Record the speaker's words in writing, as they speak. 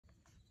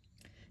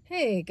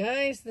Hey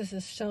guys, this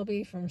is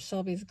Shelby from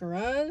Shelby's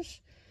Garage,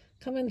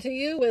 coming to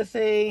you with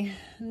a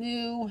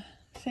new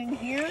thing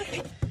here.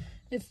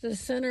 It's the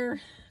center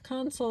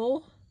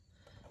console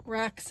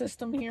rack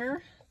system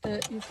here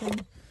that you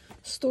can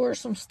store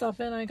some stuff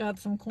in. I got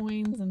some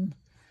coins and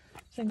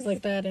things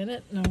like that in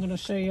it, and I'm going to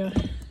show you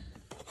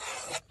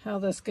how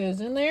this goes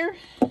in there.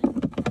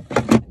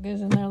 It goes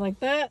in there like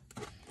that.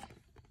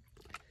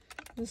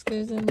 This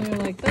goes in there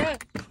like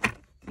that,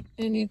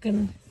 and you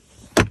can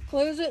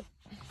close it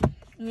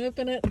and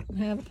open it and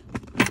have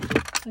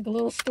like a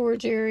little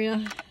storage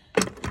area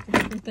for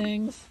different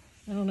things.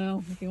 I don't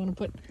know if you want to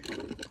put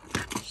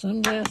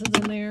sunglasses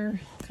in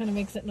there, kind of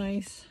makes it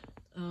nice.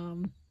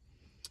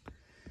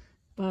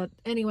 But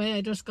anyway, I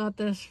just got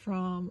this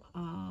from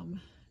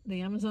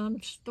the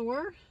Amazon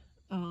store.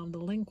 The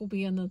link will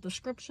be in the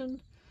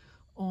description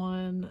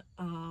on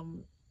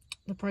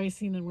the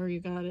pricing and where you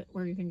got it,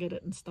 where you can get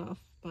it and stuff.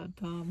 But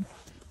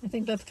I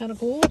think that's kind of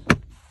cool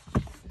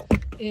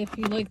if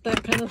you like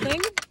that kind of thing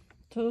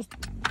to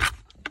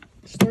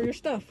store your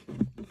stuff.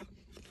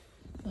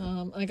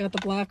 I got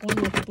the black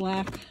one with the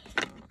black,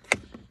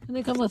 and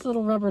they come with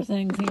little rubber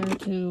things here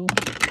to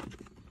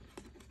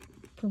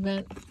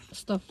prevent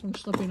stuff from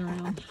slipping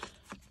around.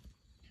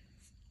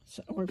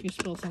 So, or if you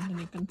spill something,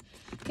 you can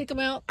take them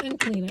out and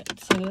clean it.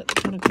 So that's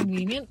kind of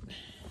convenient.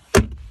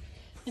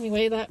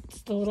 Anyway,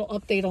 that's the little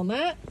update on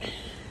that.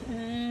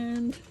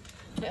 And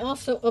I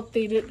also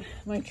updated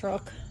my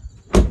truck.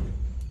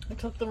 I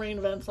took the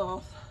rain vents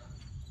off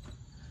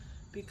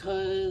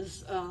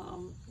because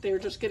they were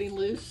just getting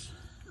loose.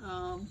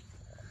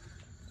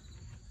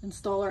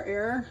 Installer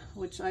error,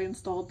 which I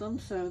installed them,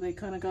 so they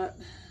kind of got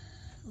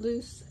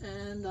loose,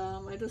 and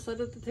I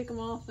decided to take them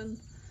off, and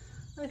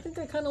I think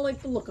I kind of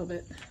like the look of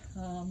it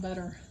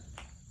better.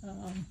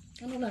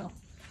 I don't know,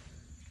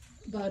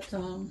 but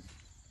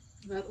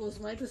that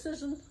was my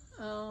decision.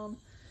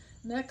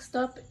 Next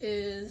up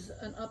is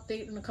an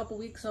update in a couple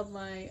weeks of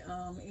my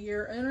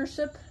year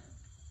ownership.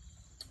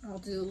 I'll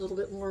do a little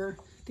bit more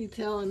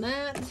detail on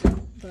that,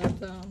 but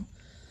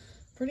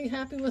pretty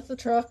happy with the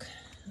truck.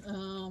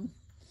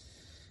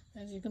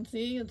 As you can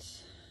see,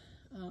 it's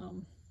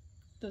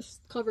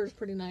this cover is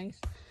pretty nice,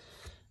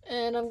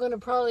 and I'm going to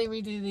probably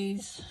redo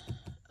these,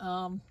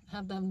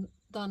 have them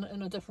done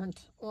in a different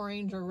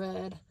orange or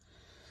red.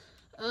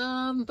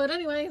 But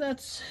anyway,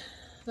 that's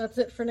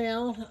it for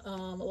now.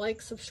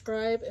 Like,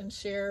 subscribe, and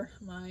share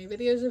my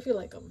videos if you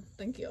like them.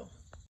 Thank you.